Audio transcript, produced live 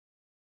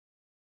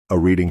A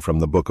reading from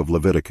the book of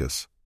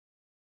Leviticus.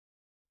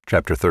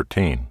 Chapter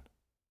 13.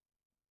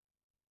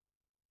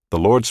 The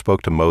Lord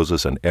spoke to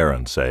Moses and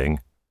Aaron, saying,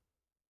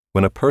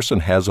 When a person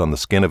has on the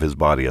skin of his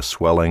body a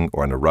swelling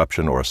or an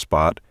eruption or a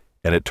spot,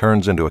 and it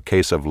turns into a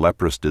case of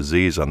leprous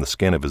disease on the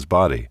skin of his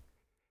body,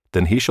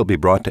 then he shall be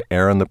brought to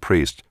Aaron the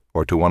priest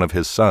or to one of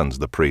his sons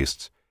the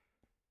priests,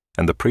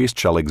 and the priest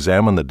shall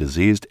examine the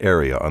diseased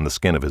area on the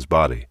skin of his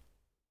body.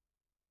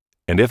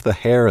 And if the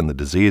hair in the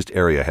diseased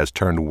area has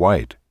turned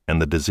white, and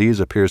the disease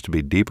appears to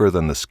be deeper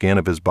than the skin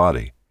of his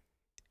body,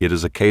 it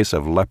is a case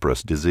of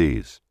leprous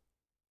disease.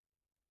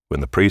 When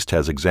the priest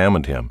has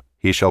examined him,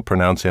 he shall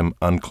pronounce him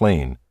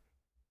unclean.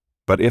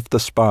 But if the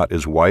spot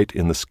is white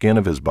in the skin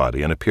of his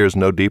body and appears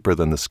no deeper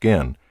than the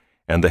skin,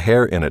 and the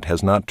hair in it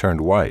has not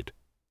turned white,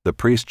 the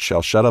priest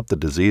shall shut up the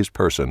diseased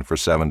person for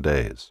 7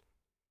 days.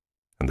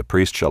 And the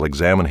priest shall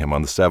examine him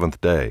on the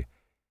 7th day,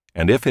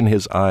 and if in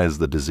his eyes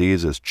the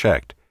disease is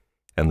checked,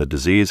 and the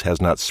disease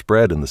has not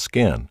spread in the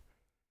skin,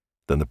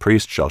 then the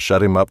priest shall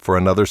shut him up for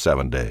another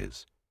 7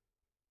 days.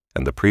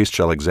 And the priest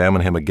shall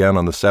examine him again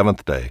on the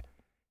 7th day,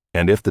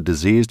 and if the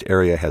diseased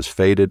area has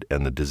faded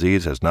and the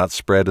disease has not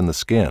spread in the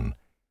skin,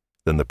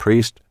 then the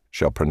priest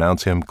shall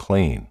pronounce him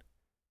clean.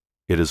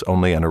 It is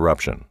only an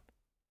eruption.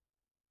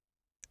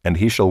 And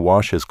he shall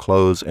wash his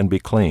clothes and be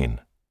clean.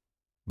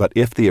 But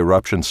if the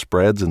eruption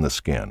spreads in the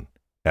skin,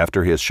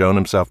 after he has shown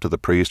himself to the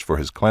priest for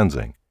his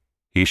cleansing,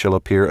 he shall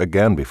appear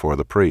again before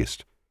the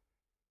priest.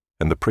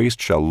 And the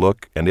priest shall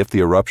look, and if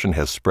the eruption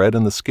has spread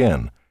in the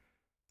skin,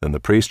 then the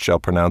priest shall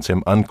pronounce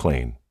him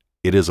unclean.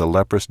 It is a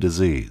leprous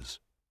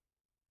disease.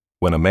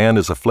 When a man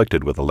is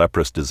afflicted with a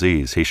leprous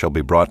disease, he shall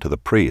be brought to the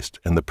priest,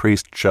 and the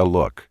priest shall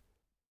look.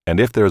 And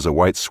if there is a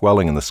white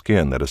swelling in the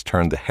skin that has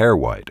turned the hair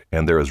white,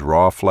 and there is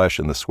raw flesh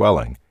in the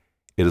swelling,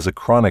 it is a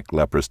chronic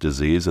leprous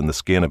disease in the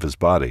skin of his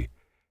body,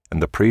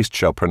 and the priest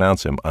shall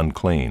pronounce him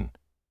unclean.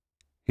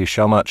 He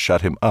shall not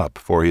shut him up,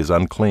 for he is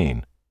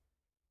unclean.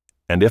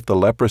 And if the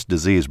leprous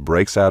disease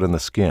breaks out in the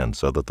skin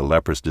so that the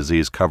leprous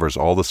disease covers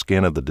all the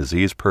skin of the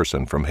diseased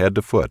person from head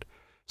to foot,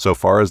 so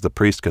far as the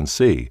priest can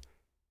see,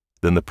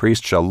 then the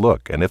priest shall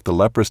look, and if the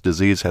leprous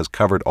disease has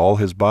covered all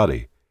his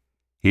body,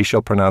 he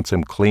shall pronounce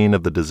him clean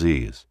of the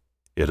disease.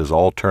 It has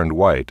all turned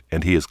white,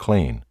 and he is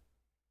clean.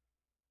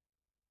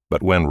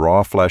 But when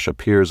raw flesh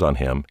appears on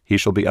him, he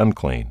shall be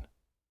unclean.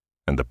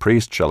 And the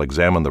priest shall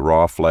examine the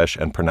raw flesh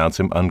and pronounce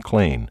him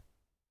unclean.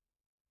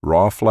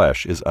 Raw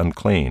flesh is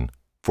unclean,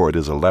 for it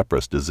is a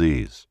leprous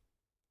disease.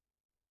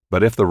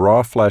 But if the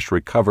raw flesh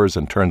recovers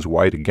and turns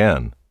white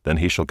again, then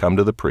he shall come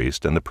to the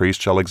priest, and the priest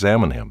shall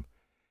examine him.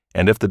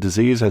 And if the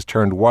disease has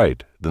turned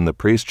white, then the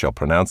priest shall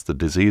pronounce the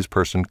diseased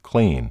person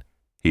clean.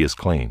 He is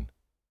clean.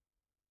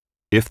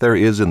 If there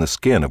is in the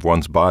skin of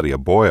one's body a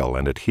boil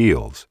and it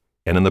heals,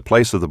 and in the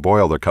place of the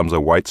boil there comes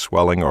a white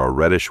swelling or a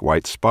reddish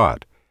white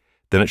spot,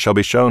 then it shall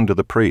be shown to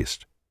the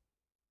priest.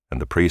 And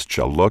the priest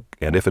shall look,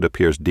 and if it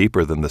appears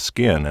deeper than the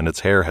skin and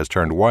its hair has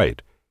turned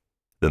white,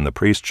 then the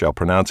priest shall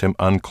pronounce him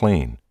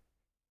unclean.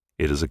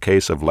 It is a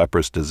case of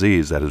leprous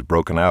disease that has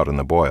broken out in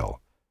the boil.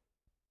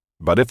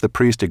 But if the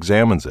priest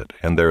examines it,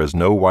 and there is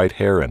no white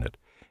hair in it,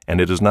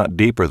 and it is not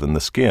deeper than the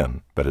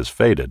skin, but has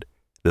faded,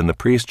 then the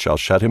priest shall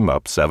shut him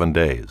up 7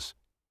 days.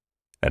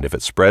 And if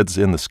it spreads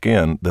in the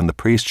skin, then the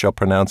priest shall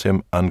pronounce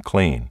him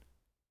unclean.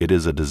 It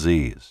is a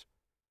disease.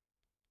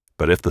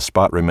 But if the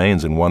spot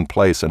remains in one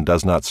place and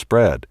does not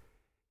spread,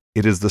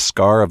 it is the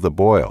scar of the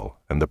boil,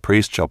 and the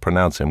priest shall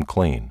pronounce him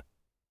clean.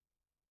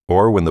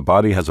 Or when the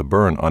body has a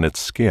burn on its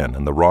skin,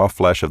 and the raw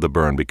flesh of the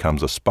burn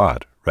becomes a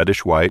spot,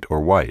 reddish white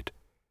or white,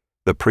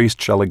 the priest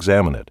shall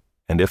examine it,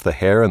 and if the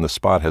hair in the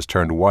spot has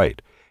turned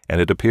white, and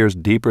it appears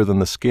deeper than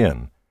the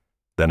skin,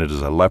 then it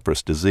is a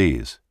leprous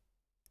disease.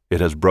 It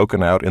has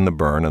broken out in the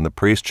burn, and the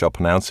priest shall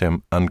pronounce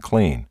him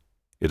unclean.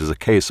 It is a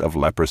case of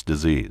leprous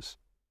disease.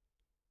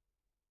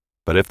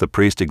 But if the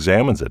priest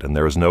examines it, and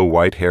there is no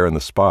white hair in the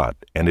spot,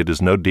 and it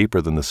is no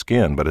deeper than the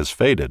skin, but has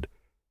faded,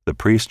 the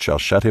priest shall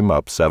shut him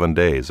up 7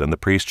 days, and the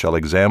priest shall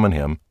examine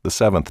him the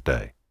 7th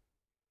day.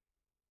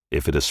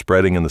 If it is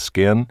spreading in the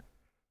skin,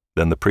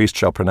 then the priest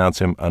shall pronounce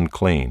him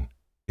unclean.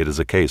 It is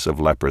a case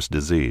of leprous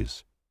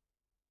disease.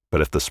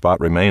 But if the spot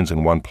remains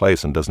in one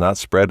place and does not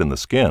spread in the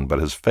skin, but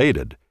has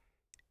faded,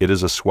 it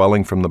is a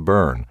swelling from the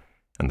burn,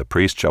 and the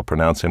priest shall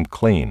pronounce him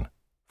clean,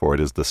 for it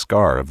is the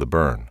scar of the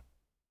burn.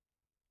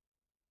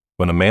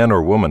 When a man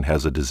or woman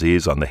has a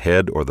disease on the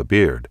head or the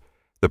beard,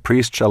 the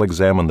priest shall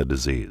examine the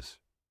disease.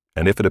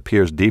 And if it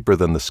appears deeper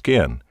than the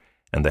skin,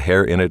 and the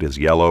hair in it is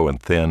yellow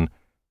and thin,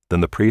 then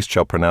the priest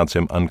shall pronounce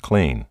him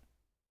unclean.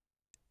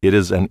 It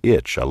is an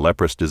itch, a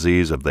leprous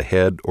disease of the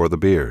head or the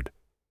beard.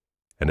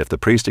 And if the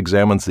priest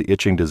examines the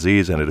itching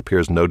disease and it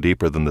appears no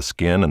deeper than the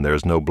skin and there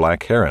is no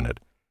black hair in it,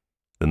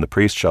 then the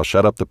priest shall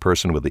shut up the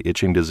person with the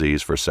itching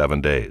disease for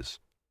 7 days.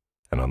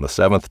 And on the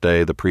 7th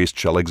day the priest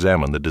shall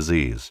examine the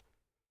disease.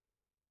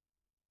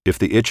 If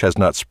the itch has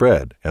not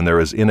spread, and there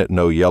is in it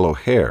no yellow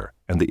hair,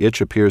 and the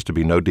itch appears to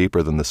be no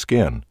deeper than the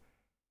skin,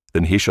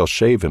 then he shall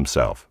shave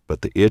himself,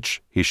 but the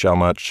itch he shall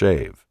not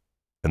shave.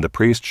 and the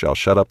priest shall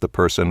shut up the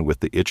person with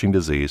the itching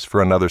disease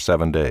for another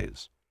 7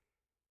 days.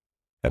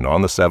 And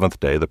on the 7th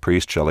day the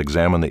priest shall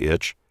examine the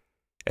itch,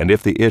 and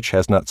if the itch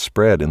has not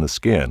spread in the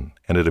skin,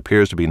 and it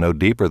appears to be no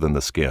deeper than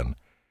the skin,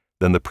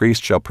 then the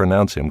priest shall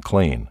pronounce him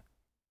clean,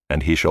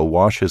 and he shall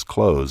wash his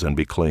clothes and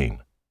be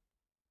clean.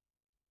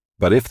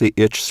 But if the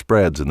itch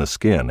spreads in the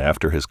skin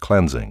after his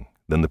cleansing,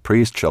 then the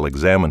priest shall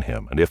examine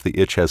him, and if the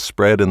itch has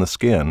spread in the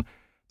skin,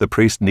 the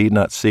priest need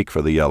not seek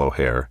for the yellow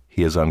hair,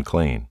 he is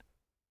unclean.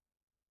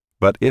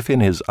 But if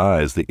in his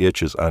eyes the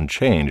itch is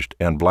unchanged,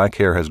 and black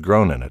hair has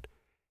grown in it,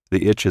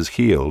 the itch is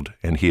healed,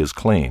 and he is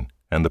clean,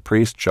 and the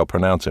priest shall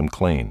pronounce him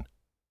clean.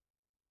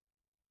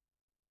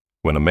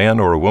 When a man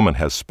or a woman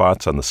has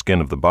spots on the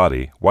skin of the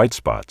body, white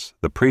spots,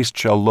 the priest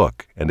shall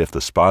look, and if the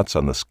spots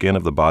on the skin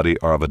of the body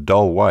are of a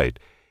dull white,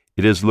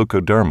 it is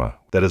leukoderma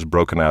that is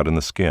broken out in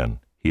the skin,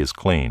 he is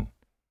clean.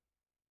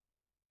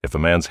 If a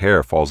man's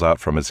hair falls out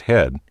from his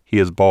head, he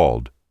is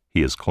bald,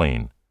 he is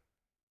clean.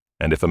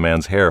 And if a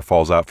man's hair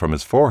falls out from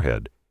his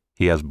forehead,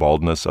 he has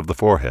baldness of the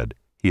forehead,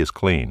 he is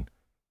clean.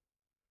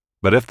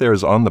 But if there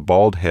is on the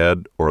bald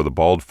head or the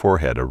bald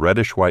forehead a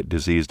reddish-white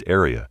diseased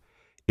area,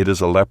 it is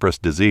a leprous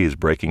disease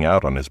breaking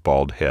out on his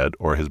bald head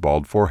or his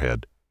bald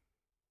forehead.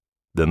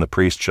 Then the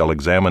priest shall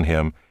examine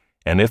him,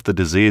 and if the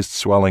diseased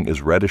swelling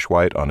is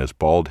reddish-white on his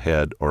bald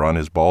head or on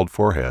his bald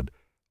forehead,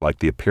 like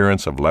the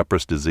appearance of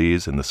leprous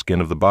disease in the skin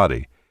of the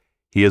body,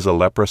 he is a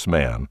leprous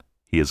man,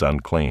 he is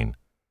unclean.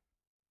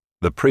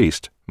 The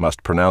priest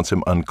must pronounce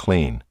him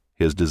unclean,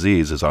 his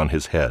disease is on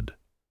his head.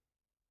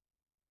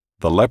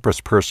 The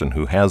leprous person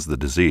who has the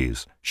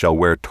disease shall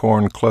wear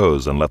torn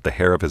clothes and let the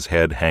hair of his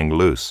head hang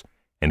loose,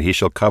 and he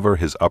shall cover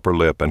his upper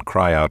lip and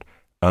cry out,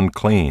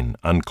 "Unclean,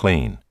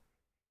 unclean."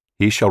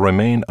 He shall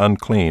remain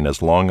unclean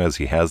as long as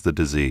he has the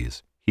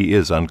disease. He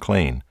is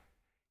unclean.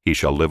 He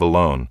shall live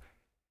alone.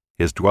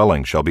 His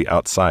dwelling shall be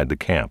outside the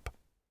camp.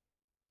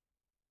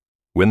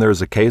 When there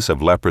is a case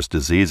of leprous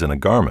disease in a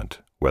garment,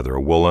 whether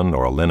a woolen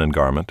or a linen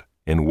garment,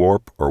 in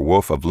warp or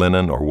woof of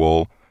linen or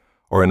wool,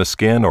 or in a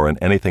skin or in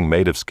anything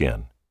made of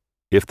skin,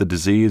 if the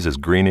disease is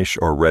greenish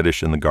or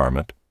reddish in the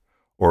garment,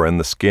 or in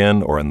the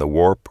skin or in the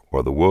warp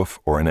or the woof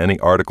or in any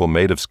article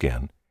made of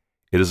skin,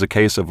 it is a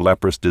case of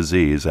leprous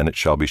disease, and it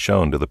shall be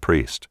shown to the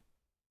priest.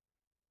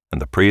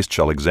 And the priest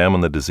shall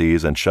examine the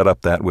disease and shut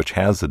up that which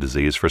has the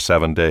disease for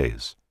 7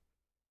 days.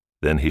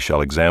 Then he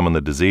shall examine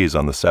the disease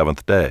on the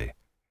 7th day.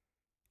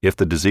 If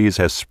the disease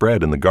has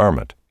spread in the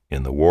garment,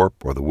 in the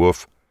warp or the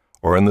woof,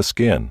 or in the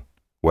skin,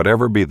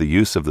 whatever be the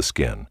use of the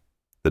skin,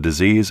 the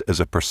disease is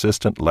a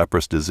persistent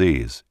leprous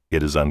disease,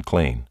 it is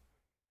unclean.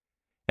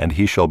 And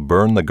he shall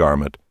burn the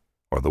garment,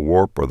 or the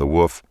warp or the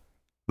woof,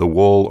 the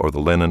wool or the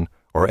linen,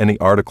 or any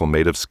article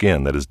made of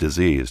skin that is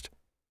diseased,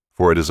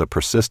 for it is a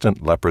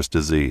persistent leprous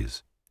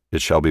disease.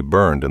 It shall be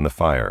burned in the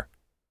fire.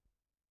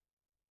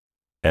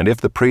 And if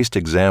the priest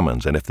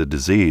examines, and if the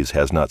disease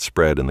has not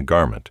spread in the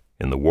garment,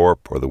 in the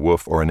warp or the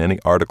woof, or in any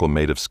article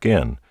made of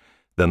skin,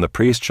 then the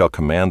priest shall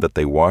command that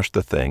they wash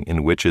the thing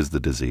in which is the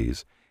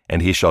disease,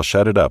 and he shall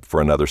shut it up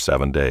for another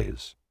 7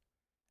 days.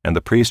 And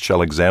the priest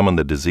shall examine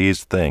the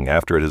diseased thing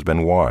after it has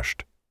been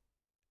washed.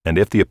 And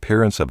if the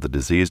appearance of the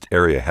diseased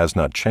area has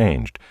not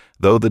changed,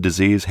 though the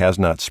disease has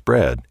not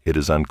spread, it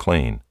is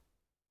unclean.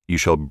 You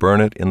shall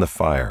burn it in the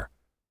fire,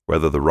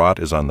 whether the rot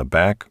is on the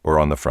back or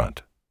on the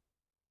front.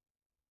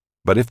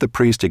 But if the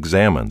priest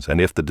examines, and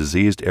if the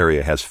diseased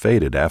area has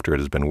faded after it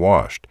has been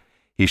washed,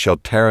 he shall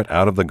tear it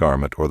out of the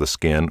garment or the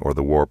skin or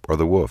the warp or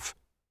the woof.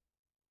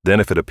 Then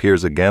if it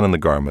appears again in the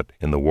garment,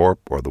 in the warp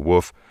or the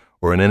woof,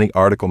 or in any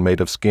article made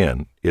of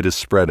skin, it is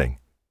spreading.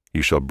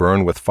 You shall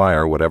burn with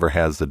fire whatever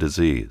has the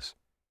disease.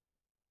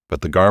 But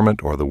the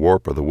garment or the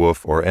warp or the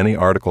woof or any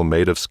article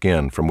made of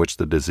skin from which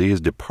the disease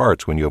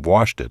departs when you have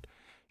washed it,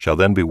 shall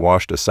then be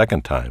washed a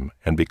 2nd time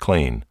and be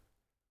clean.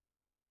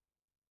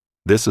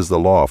 This is the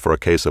law for a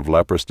case of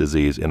leprous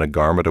disease in a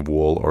garment of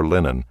wool or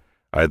linen,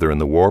 either in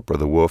the warp or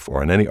the woof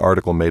or in any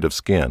article made of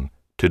skin,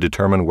 to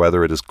determine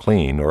whether it is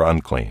clean or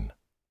unclean.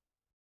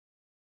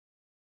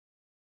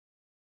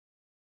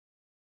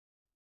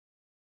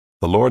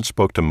 The Lord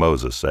spoke to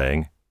Moses,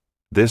 saying,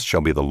 "This shall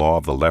be the law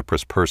of the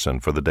leprous person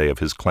for the day of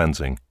his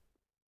cleansing.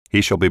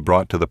 He shall be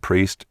brought to the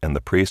priest, and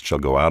the priest shall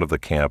go out of the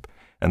camp,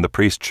 and the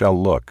priest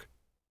shall look.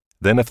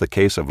 Then if the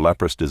case of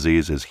leprous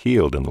disease is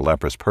healed in the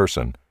leprous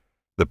person,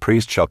 the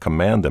priest shall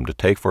command them to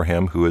take for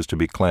him who is to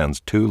be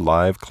cleansed 2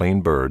 live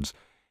clean birds,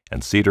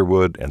 and cedar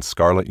wood, and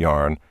scarlet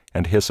yarn,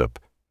 and hyssop.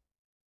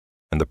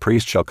 And the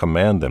priest shall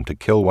command them to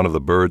kill one of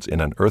the birds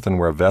in an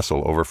earthenware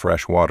vessel over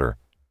fresh water.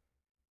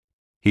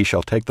 He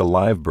shall take the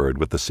live bird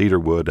with the cedar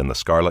wood and the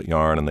scarlet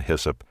yarn and the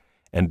hyssop,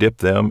 and dip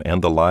them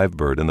and the live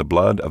bird in the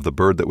blood of the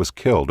bird that was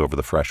killed over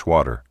the fresh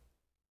water.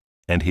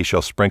 And he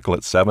shall sprinkle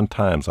it 7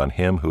 times on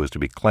him who is to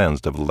be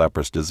cleansed of the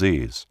leprous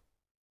disease.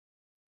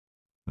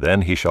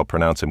 Then he shall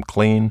pronounce him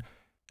clean,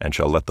 and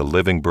shall let the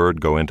living bird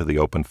go into the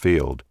open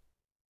field.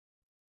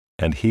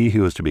 And he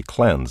who is to be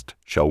cleansed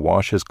shall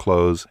wash his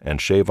clothes, and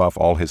shave off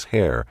all his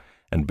hair,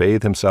 and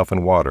bathe himself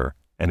in water,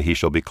 and he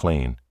shall be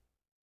clean.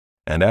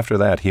 And after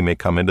that he may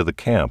come into the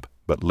camp,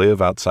 but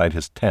live outside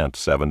his tent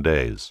 7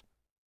 days.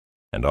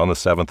 And on the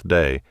 7th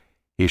day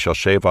he shall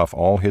shave off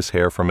all his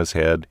hair from his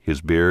head, his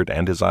beard,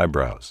 and his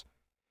eyebrows.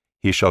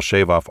 He shall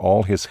shave off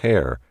all his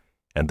hair,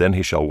 and then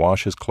he shall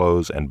wash his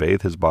clothes and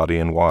bathe his body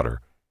in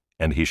water,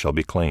 and he shall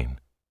be clean.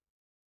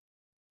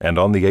 And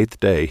on the 8th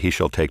day he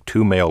shall take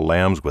 2 male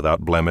lambs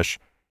without blemish,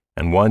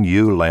 and 1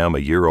 ewe lamb a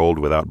year old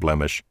without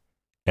blemish,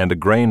 and a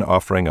grain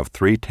offering of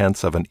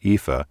 3/10 of an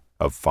ephah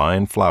of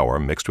fine flour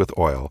mixed with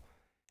oil,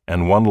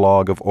 and 1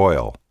 log of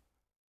oil.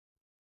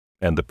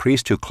 And the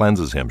priest who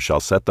cleanses him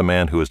shall set the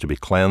man who is to be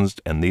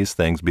cleansed and these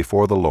things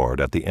before the Lord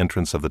at the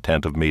entrance of the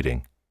tent of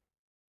meeting.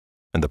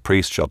 And the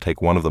priest shall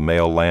take 1 of the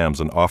male lambs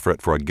and offer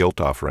it for a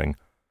guilt offering,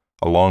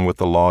 along with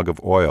the log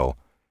of oil,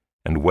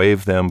 and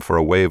wave them for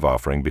a wave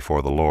offering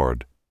before the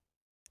Lord.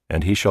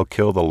 And he shall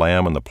kill the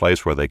lamb in the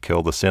place where they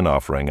kill the sin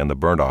offering and the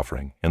burnt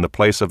offering, in the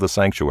place of the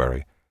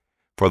sanctuary.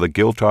 For the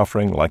guilt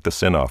offering, like the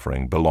sin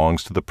offering,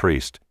 belongs to the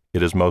priest.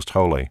 It is most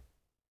holy.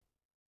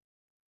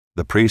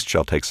 The priest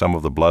shall take some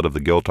of the blood of the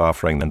guilt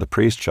offering, and the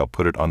priest shall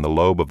put it on the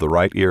lobe of the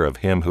right ear of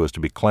him who is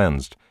to be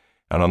cleansed,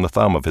 and on the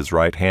thumb of his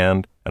right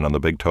hand, and on the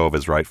big toe of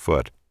his right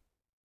foot.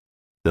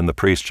 Then the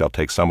priest shall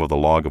take some of the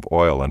log of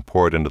oil and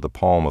pour it into the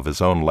palm of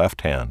his own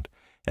left hand,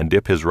 and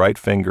dip his right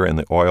finger in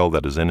the oil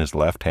that is in his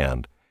left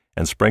hand,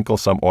 and sprinkle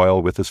some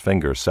oil with his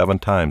finger 7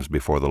 times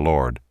before the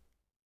Lord.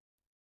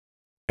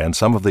 And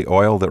some of the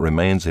oil that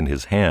remains in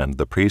his hand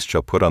the priest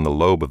shall put on the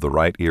lobe of the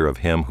right ear of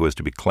him who is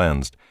to be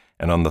cleansed,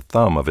 and on the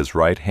thumb of his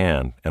right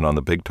hand, and on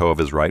the big toe of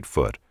his right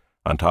foot,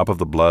 on top of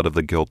the blood of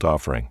the guilt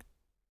offering.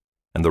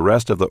 And the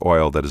rest of the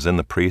oil that is in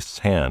the priest's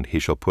hand he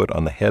shall put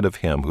on the head of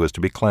him who is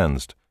to be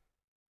cleansed.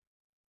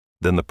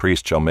 Then the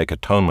priest shall make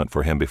atonement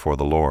for him before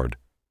the Lord.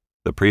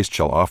 The priest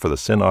shall offer the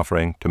sin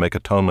offering to make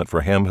atonement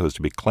for him who is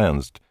to be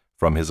cleansed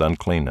from his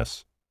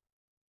uncleanness.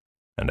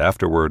 And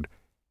afterward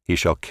he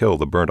shall kill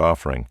the burnt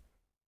offering,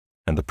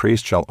 and the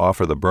priest shall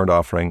offer the burnt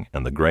offering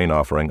and the grain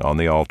offering on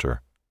the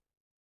altar.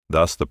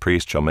 Thus the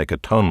priest shall make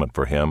atonement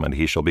for him, and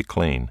he shall be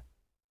clean.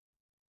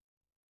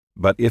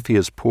 But if he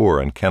is poor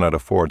and cannot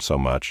afford so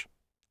much,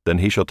 then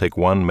he shall take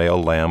 1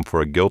 male lamb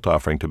for a guilt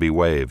offering to be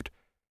waved,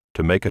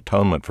 to make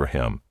atonement for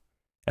him,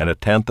 and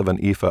 1/10 of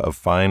an ephah of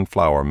fine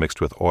flour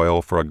mixed with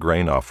oil for a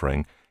grain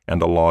offering,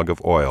 and a log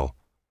of oil,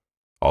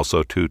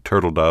 also 2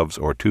 turtle doves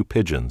or 2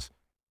 pigeons,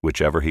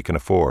 whichever he can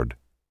afford.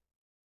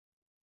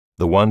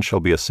 The one shall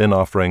be a sin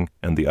offering,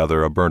 and the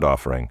other a burnt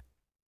offering.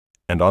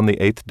 And on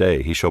the 8th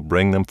day he shall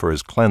bring them for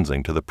his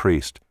cleansing to the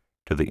priest,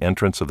 to the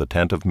entrance of the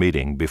tent of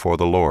meeting before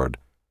the Lord.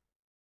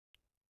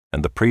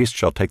 And the priest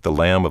shall take the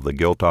lamb of the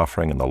guilt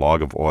offering and the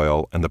log of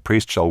oil, and the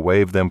priest shall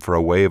wave them for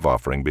a wave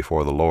offering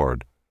before the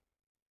Lord.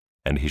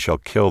 And he shall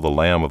kill the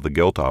lamb of the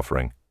guilt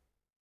offering.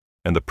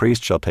 And the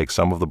priest shall take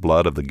some of the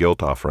blood of the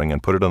guilt offering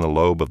and put it on the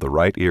lobe of the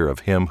right ear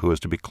of him who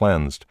is to be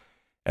cleansed,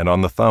 and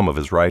on the thumb of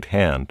his right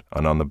hand,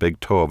 and on the big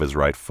toe of his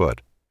right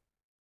foot.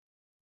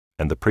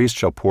 And the priest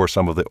shall pour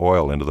some of the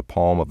oil into the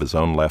palm of his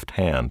own left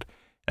hand,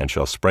 and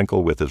shall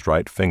sprinkle with his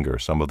right finger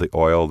some of the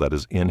oil that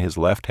is in his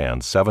left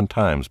hand 7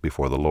 times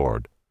before the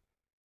Lord.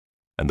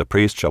 And the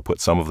priest shall put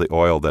some of the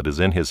oil that is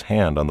in his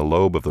hand on the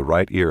lobe of the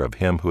right ear of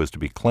him who is to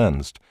be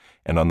cleansed,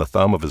 and on the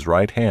thumb of his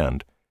right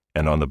hand,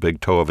 and on the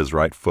big toe of his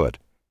right foot,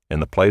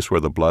 in the place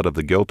where the blood of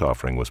the guilt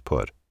offering was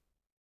put.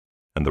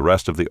 And the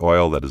rest of the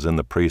oil that is in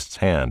the priest's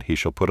hand he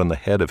shall put on the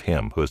head of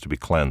him who is to be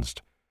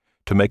cleansed,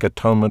 to make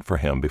atonement for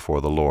him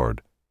before the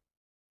Lord.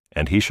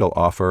 And he shall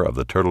offer of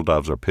the turtle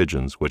doves or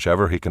pigeons,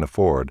 whichever he can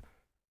afford,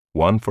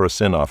 1 for a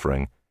sin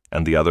offering,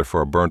 and the other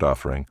for a burnt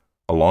offering,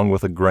 along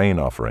with a grain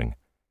offering.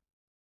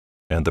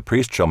 And the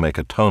priest shall make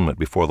atonement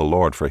before the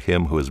Lord for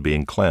him who is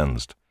being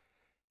cleansed.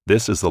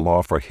 This is the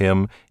law for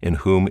him in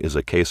whom is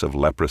a case of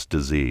leprous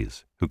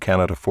disease, who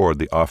cannot afford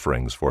the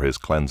offerings for his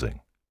cleansing.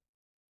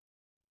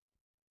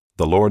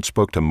 The Lord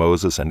spoke to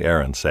Moses and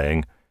Aaron,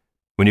 saying,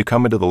 When you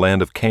come into the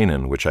land of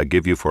Canaan, which I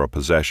give you for a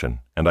possession,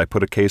 and I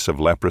put a case of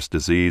leprous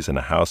disease in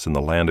a house in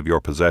the land of your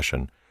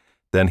possession,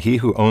 then he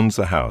who owns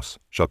the house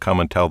shall come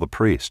and tell the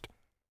priest,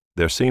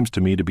 There seems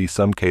to me to be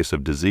some case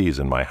of disease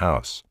in my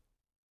house.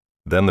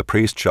 Then the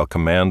priest shall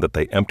command that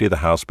they empty the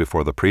house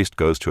before the priest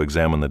goes to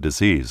examine the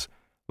disease,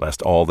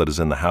 lest all that is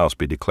in the house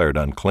be declared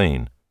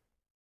unclean.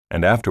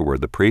 And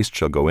afterward the priest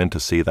shall go in to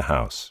see the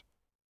house,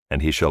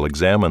 and he shall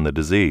examine the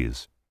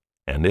disease.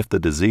 And if the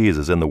disease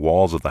is in the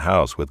walls of the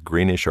house with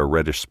greenish or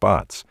reddish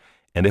spots,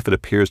 and if it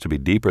appears to be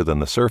deeper than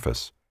the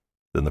surface,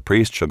 then the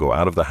priest shall go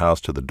out of the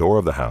house to the door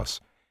of the house,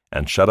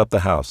 and shut up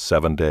the house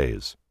 7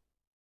 days.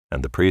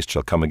 And the priest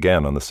shall come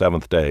again on the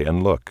 7th day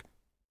and look.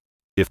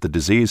 If the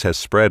disease has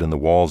spread in the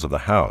walls of the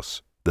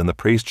house, then the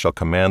priest shall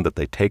command that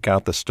they take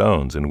out the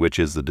stones in which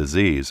is the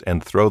disease,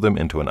 and throw them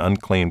into an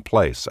unclean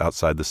place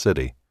outside the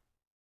city.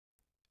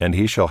 And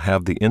he shall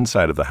have the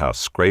inside of the house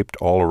scraped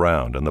all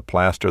around, and the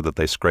plaster that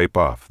they scrape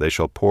off they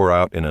shall pour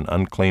out in an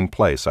unclean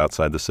place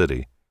outside the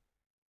city.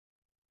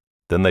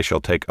 Then they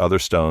shall take other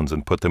stones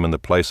and put them in the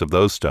place of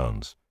those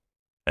stones,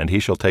 and he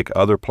shall take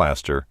other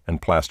plaster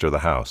and plaster the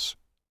house.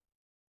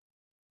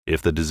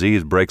 If the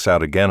disease breaks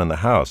out again in the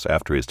house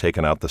after he has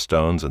taken out the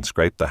stones and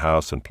scraped the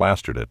house and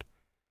plastered it,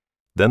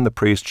 then the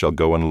priest shall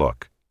go and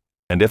look,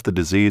 and if the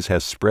disease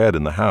has spread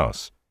in the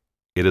house,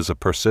 it is a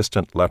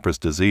persistent leprous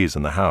disease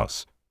in the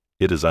house,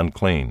 it is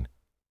unclean.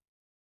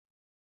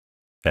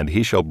 And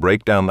he shall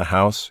break down the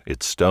house,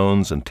 its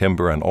stones and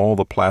timber and all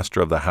the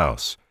plaster of the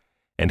house,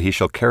 and he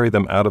shall carry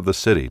them out of the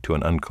city to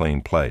an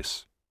unclean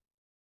place.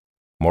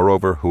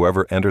 Moreover,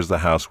 whoever enters the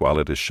house while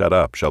it is shut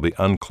up shall be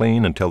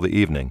unclean until the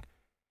evening,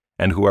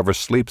 and whoever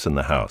sleeps in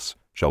the house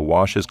shall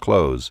wash his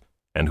clothes,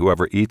 and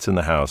whoever eats in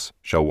the house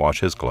shall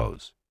wash his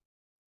clothes.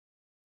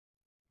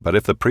 But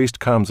if the priest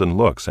comes and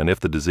looks, and if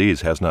the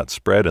disease has not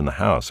spread in the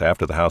house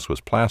after the house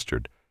was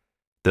plastered,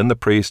 then the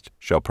priest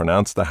shall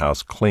pronounce the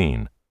house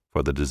clean,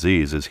 for the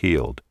disease is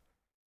healed.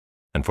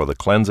 And for the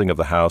cleansing of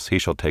the house he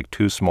shall take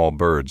 2 small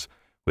birds,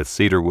 with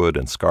cedar wood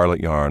and scarlet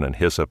yarn and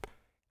hyssop,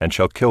 and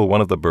shall kill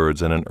one of the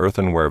birds in an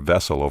earthenware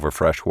vessel over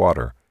fresh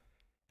water,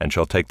 and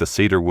shall take the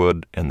cedar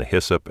wood and the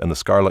hyssop and the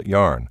scarlet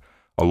yarn,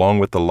 along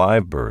with the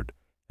live bird,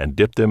 and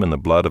dip them in the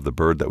blood of the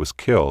bird that was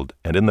killed,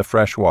 and in the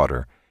fresh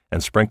water,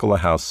 and sprinkle the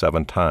house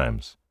 7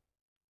 times.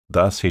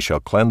 Thus he shall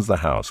cleanse the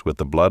house with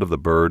the blood of the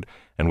bird,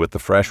 and with the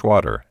fresh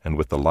water, and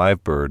with the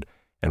live bird,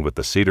 and with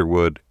the cedar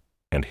wood,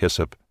 and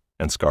hyssop,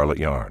 and scarlet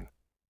yarn.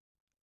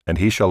 And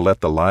he shall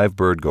let the live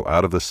bird go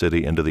out of the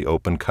city into the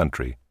open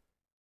country.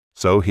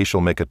 So he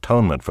shall make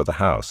atonement for the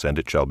house, and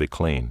it shall be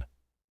clean.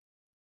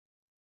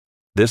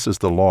 This is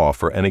the law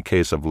for any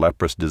case of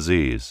leprous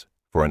disease,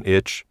 for an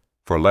itch,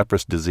 for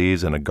leprous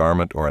disease in a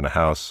garment or in a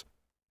house,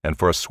 and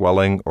for a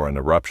swelling or an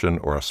eruption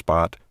or a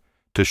spot,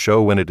 to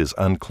show when it is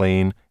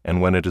unclean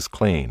and when it is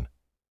clean.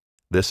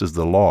 This is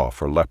the law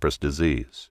for leprous disease.